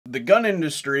The gun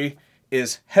industry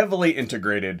is heavily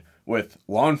integrated with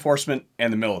law enforcement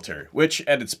and the military, which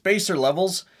at its baser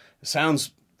levels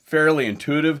sounds fairly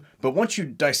intuitive, but once you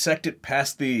dissect it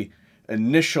past the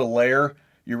initial layer,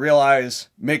 you realize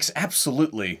makes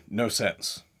absolutely no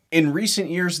sense. In recent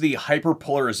years, the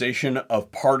hyperpolarization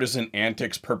of partisan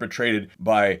antics perpetrated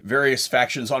by various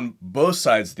factions on both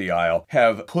sides of the aisle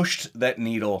have pushed that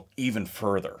needle even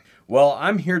further. Well,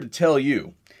 I'm here to tell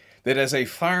you that as a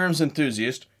firearms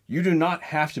enthusiast, you do not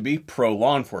have to be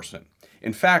pro-law enforcement.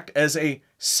 In fact, as a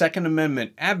Second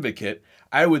Amendment advocate,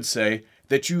 I would say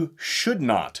that you should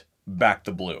not back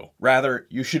the blue. Rather,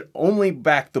 you should only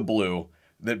back the blue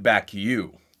that back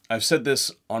you. I've said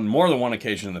this on more than one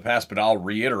occasion in the past, but I'll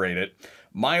reiterate it.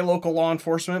 My local law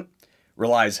enforcement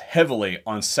relies heavily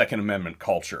on Second Amendment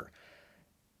culture.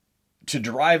 To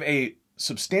derive a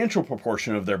substantial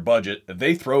proportion of their budget,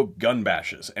 they throw gun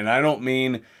bashes. And I don't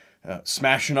mean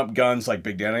smashing up guns like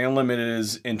Big Daddy Unlimited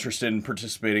is interested in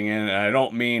participating in. And I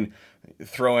don't mean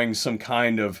throwing some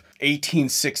kind of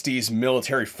 1860s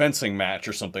military fencing match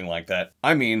or something like that.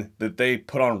 I mean that they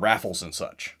put on raffles and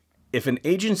such. If an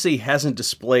agency hasn't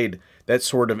displayed that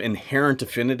sort of inherent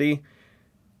affinity,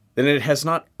 then it has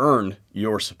not earned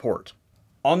your support.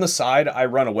 On the side, I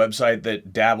run a website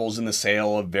that dabbles in the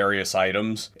sale of various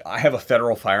items. I have a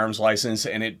federal firearms license,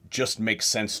 and it just makes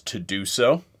sense to do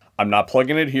so. I'm not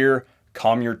plugging it here.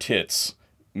 Calm your tits,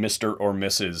 Mr. or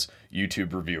Mrs.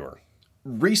 YouTube reviewer.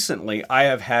 Recently, I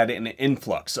have had an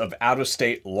influx of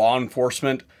out-of-state law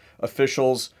enforcement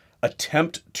officials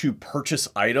attempt to purchase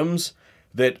items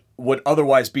that would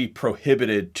otherwise be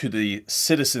prohibited to the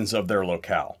citizens of their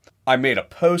locale. I made a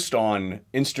post on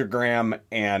Instagram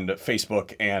and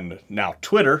Facebook and now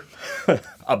Twitter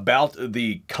about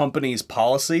the company's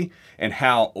policy and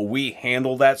how we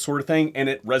handle that sort of thing, and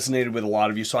it resonated with a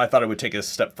lot of you, so I thought I would take it a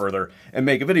step further and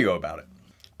make a video about it.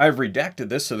 I've redacted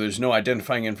this so there's no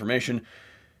identifying information.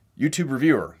 YouTube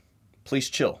reviewer, please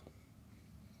chill.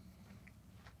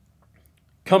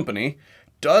 Company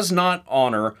does not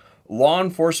honor law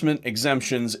enforcement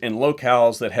exemptions in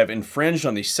locales that have infringed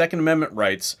on the Second Amendment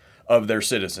rights of their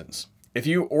citizens. If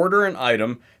you order an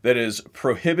item that is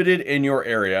prohibited in your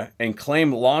area and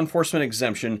claim law enforcement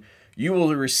exemption, you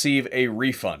will receive a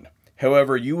refund.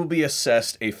 However, you will be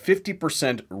assessed a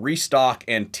 50% restock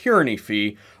and tyranny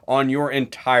fee on your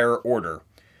entire order.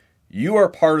 You are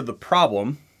part of the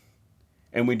problem,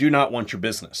 and we do not want your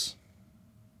business.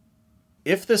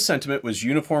 If this sentiment was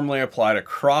uniformly applied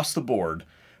across the board,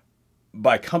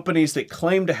 by companies that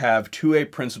claim to have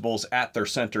 2A principles at their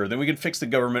center, then we can fix the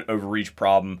government overreach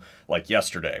problem like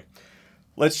yesterday.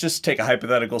 Let's just take a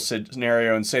hypothetical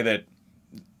scenario and say that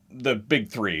the big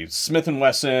three, Smith &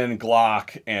 Wesson,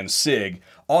 Glock, and SIG,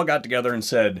 all got together and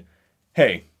said,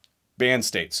 hey, ban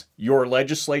states, your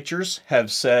legislatures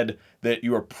have said that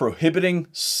you are prohibiting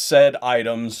said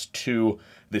items to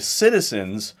the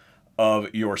citizens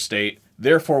of your state.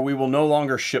 Therefore, we will no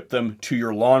longer ship them to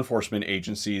your law enforcement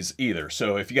agencies either.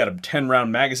 So if you got a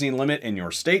 10-round magazine limit in your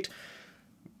state,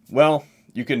 well,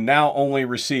 you can now only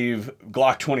receive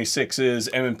Glock 26s,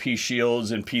 M&P Shields,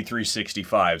 and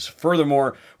P365s.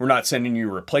 Furthermore, we're not sending you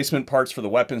replacement parts for the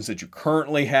weapons that you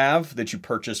currently have that you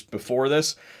purchased before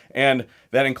this. And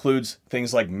that includes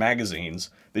things like magazines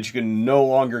that you can no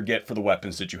longer get for the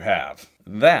weapons that you have.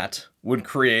 That would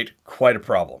create quite a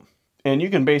problem. And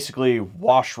you can basically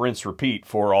wash, rinse, repeat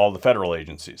for all the federal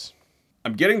agencies.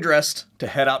 I'm getting dressed to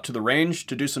head out to the range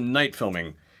to do some night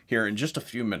filming here in just a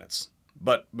few minutes.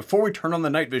 But before we turn on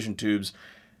the night vision tubes,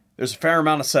 there's a fair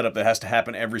amount of setup that has to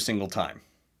happen every single time.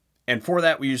 And for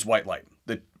that, we use white light.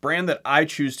 The brand that I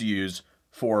choose to use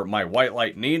for my white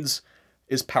light needs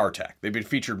is PowerTac. They've been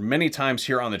featured many times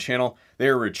here on the channel. They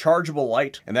are a rechargeable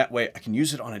light, and that way I can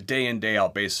use it on a day in, day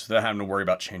out basis without having to worry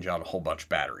about changing out a whole bunch of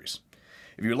batteries.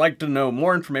 If you'd like to know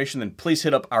more information, then please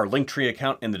hit up our Linktree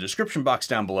account in the description box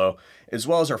down below, as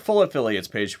well as our full affiliates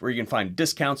page where you can find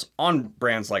discounts on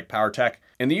brands like PowerTac.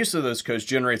 And the use of those codes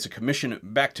generates a commission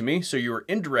back to me, so you are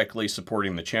indirectly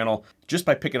supporting the channel just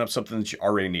by picking up something that you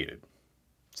already needed.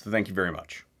 So thank you very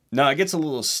much. Now, it gets a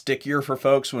little stickier for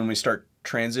folks when we start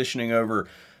transitioning over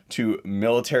to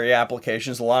military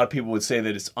applications. A lot of people would say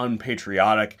that it's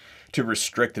unpatriotic to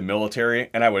restrict the military,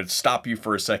 and I would stop you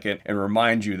for a second and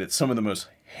remind you that some of the most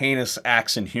heinous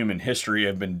acts in human history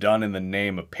have been done in the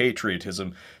name of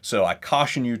patriotism, so I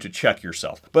caution you to check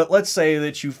yourself. But let's say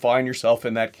that you find yourself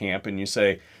in that camp and you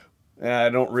say,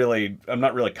 I'm not really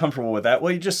comfortable with that.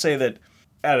 Well, you just say that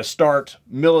at a start,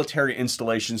 military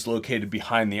installations located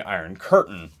behind the Iron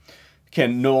Curtain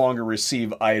can no longer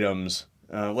receive items.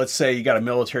 Let's say you got a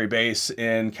military base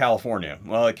in California.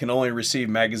 Well, it can only receive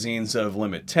magazines of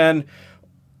limit 10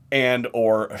 and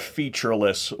or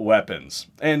featureless weapons.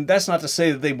 And that's not to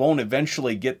say that they won't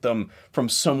eventually get them from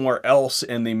somewhere else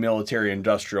in the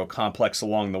military-industrial complex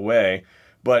along the way,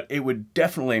 but it would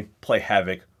definitely play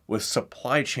havoc with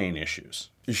supply chain issues.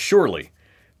 Surely,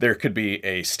 there could be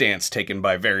a stance taken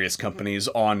by various companies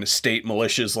on state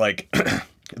militias like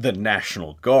the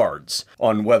National Guards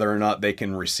on whether or not they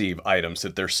can receive items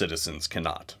that their citizens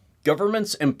cannot.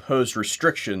 Governments impose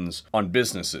restrictions on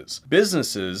businesses.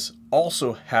 Businesses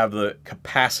also have the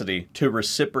capacity to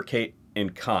reciprocate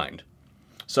in kind.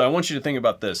 So I want you to think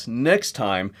about this. Next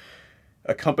time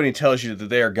a company tells you that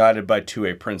they are guided by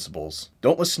 2A principles,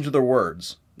 don't listen to their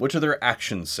words. What do their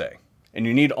actions say? And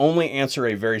you need only answer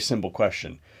a very simple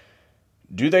question.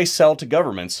 Do they sell to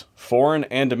governments, foreign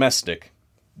and domestic,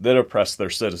 that oppress their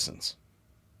citizens?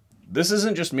 This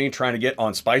isn't just me trying to get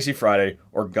on Spicy Friday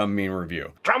or Gun Meme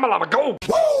Review. Go!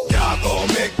 Y'all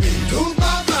gonna make me lose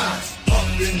my mind.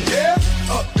 Up in here,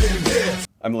 up in here.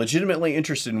 I'm legitimately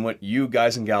interested in what you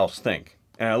guys and gals think,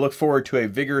 and I look forward to a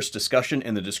vigorous discussion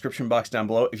in the description box down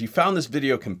below. If you found this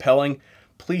video compelling,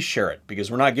 please share it,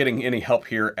 because we're not getting any help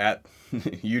here at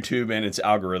YouTube and its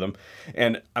algorithm.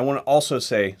 And I want to also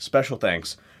say special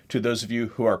thanks to those of you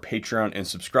who are Patreon and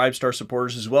Subscribe Star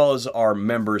supporters, as well as our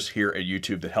members here at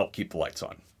YouTube that help keep the lights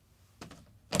on.